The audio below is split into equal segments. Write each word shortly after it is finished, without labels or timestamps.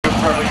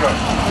Very good.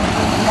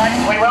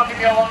 We welcome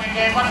you along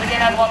again. Once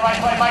again, Avalon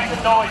Raceway makes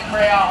some noise for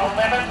our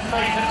 11th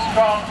season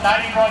strong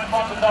native ride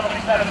sponsor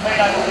Dominic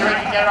Sabatino with your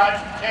Ricky Garage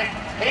Chest.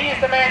 He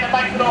is the man that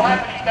makes it all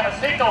happen. He's going to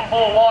signal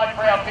 4 wide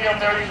for our field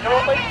very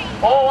shortly.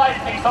 Always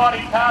an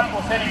exciting task.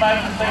 We'll send him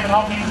over to Stephen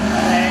Hopkins.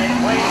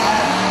 And we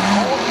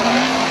have also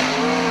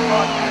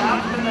got up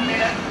to the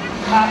minute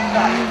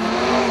update.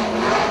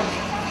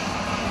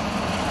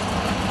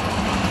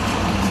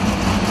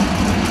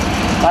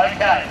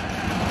 Okay.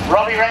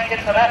 Robbie Rankin,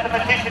 the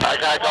mathematician.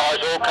 Okay guys,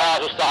 all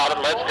cars are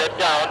started. Let's get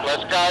going.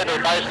 Let's go to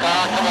the base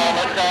car. Come on,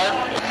 let's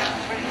go.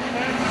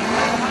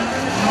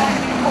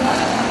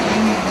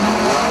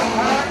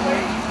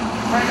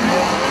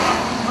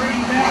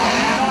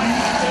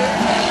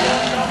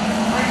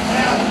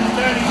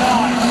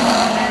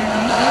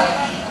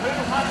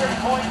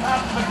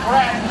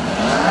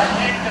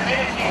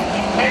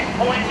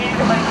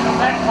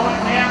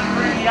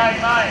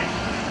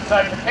 So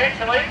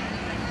potentially,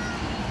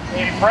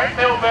 if Brett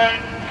Milburn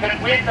can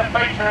win the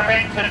feature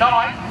event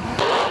tonight,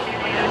 he'll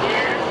be the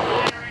new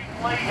series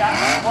leader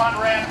with 1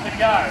 round to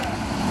go.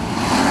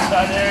 So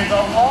there is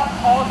a lot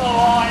on the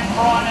line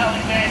for Ryan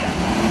Alexander.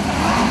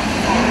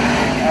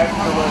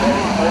 Absolutely.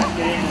 Let's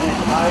get into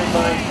this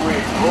A-main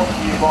grid brought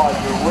to you by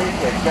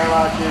Eureka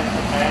Garages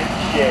and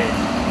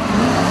Sheds.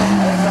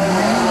 As they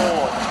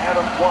were out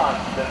of 1,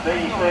 the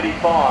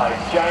V35,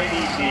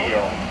 Jamie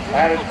Beale.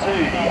 Out of 2,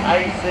 the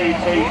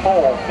ACT4,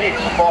 Mitch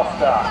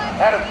Foster.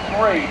 Out of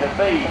 3, the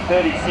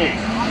V36,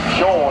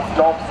 Sean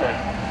Dobson.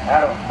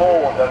 Out of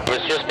 4, the...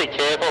 Let's just be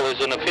careful,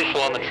 there's an official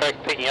on the track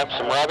picking up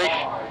some rubbish.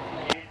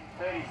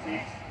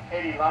 36,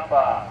 Eddie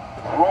Lumper.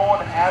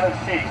 Drawn out of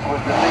 6 was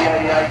the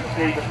V88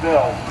 Stephen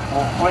Bell.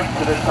 Will flip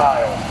to the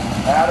tail.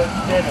 Out of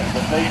 7,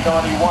 the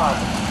V91,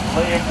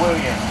 Liam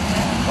Williams.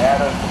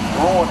 Out of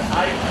drawn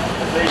 8,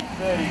 the V30,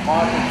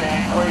 Michael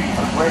Tancredi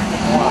for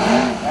Breston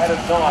 1. Out of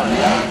 9, the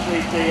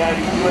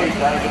ACT83,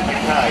 David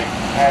McKay.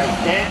 Out of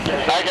 10,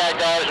 Okay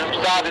guys, we're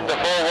starting to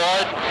 4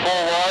 wide.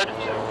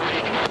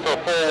 For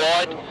 4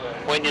 wide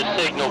when you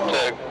signal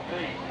to.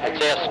 It's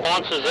our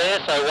sponsors there,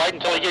 so wait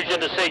until he gives you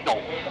the signal.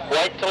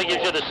 Wait until he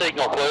gives you the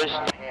signal, please.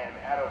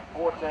 Out of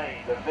 14,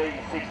 the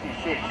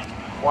V66,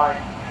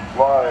 Wayne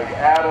Logue.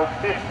 Out of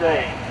 15,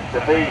 the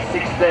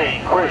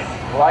V16, Chris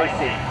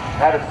Lacey.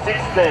 Out of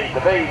 16,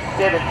 the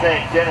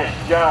V17, Dennis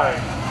Jones.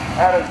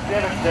 Out of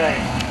 17,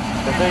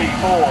 the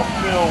V4,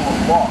 Phil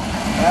Locke.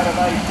 Out of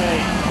 18,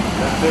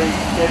 the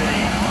V70,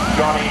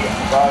 Johnny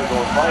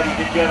Vogel. Ladies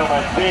and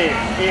gentlemen, this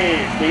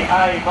is the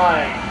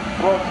A-Main,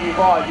 brought to you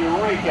by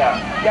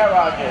Eureka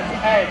Garages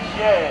and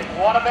Sheds.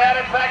 What about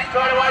it? Back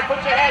straight away.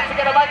 Put your hands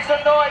together. Make some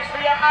noise for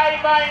your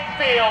A-main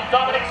field.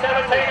 Dominic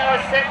Sabatino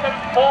has sent them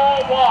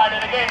 4 wide.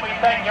 And again, we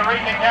thank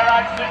Eureka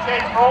Garages and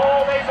Sheds for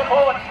all their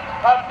support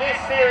of this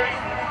series.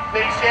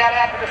 Big shout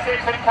out to the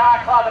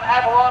Sprintcar Club and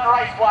Avalon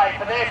Raceway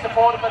for their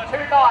support of the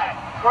 2-night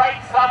Great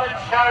Southern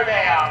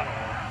Showdown.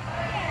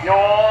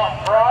 Your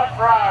front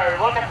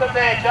row. Look at them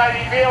there.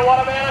 Jamie Beale, what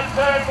about a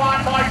third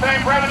one? Mike Van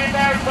Bremen in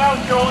there as well.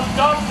 Sean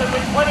Johnson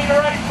with plenty to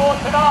race for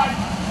tonight.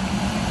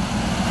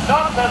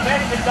 Not to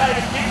mention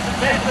David Gibson,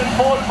 Meston,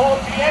 Ford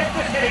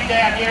Fiesta sitting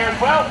down here as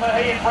well for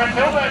he and Brett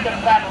Milburn to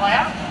battle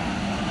out.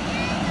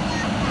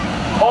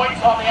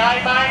 Points on the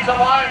A-mains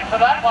alone for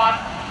that one.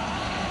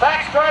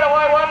 Back straight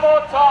away one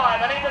more time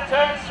and into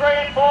turns 3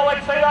 and 4.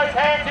 Let's see those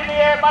hands in the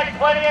air make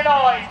plenty of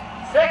noise.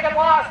 Second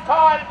last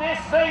time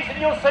this season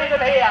you'll see them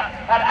here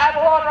at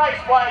Avalon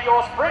Raceway.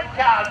 Your sprint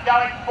cars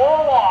going 4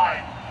 wide.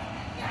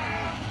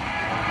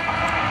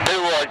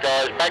 2 wide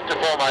guys, back to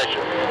formation.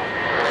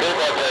 2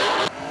 by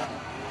 2.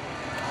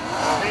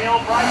 Field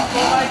break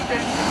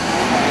formation.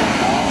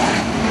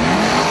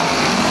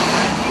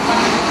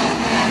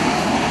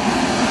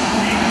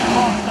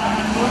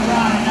 Good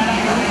run. That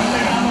ain't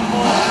number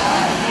 4.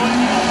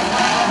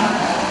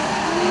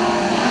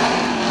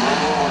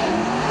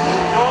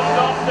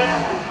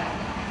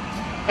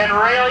 Can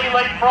really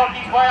leapfrog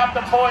his way up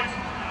the points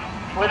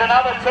with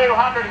another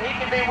 200. He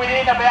can be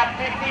within about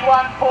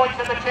 51 points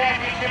of the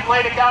championship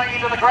leader going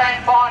into the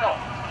grand final.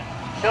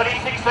 Should he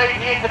succeed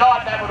here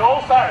tonight, that would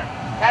also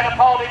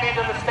catapult him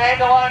into the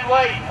standalone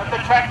lead of the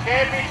track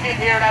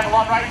championship here at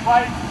Avalon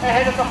Raceway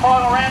ahead of the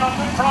final round on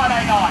Good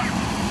Friday night.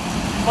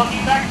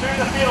 Looking back through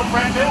the field,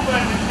 Brett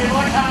Milburn with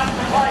similar cars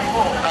to play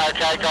for.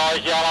 Okay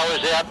guys, yellow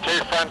is out, 2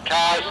 front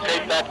cars,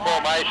 keep that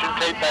formation,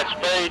 keep that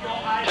speed,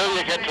 till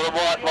you get to the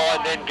white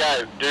line, then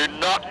go. Do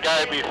not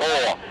go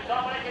before.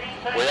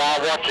 We are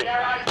watching.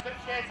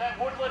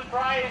 Woodland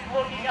Grey is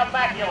looking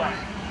immaculate.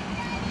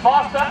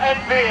 Foster and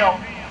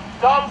Beale,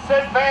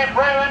 Dobson, Van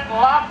Bremen,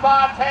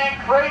 Lumbar,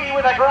 Tancredi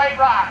with a great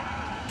run.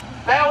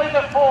 Bell in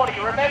the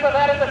 40, remember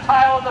that in the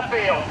tail of the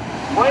field.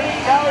 We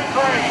go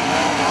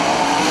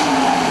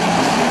 3.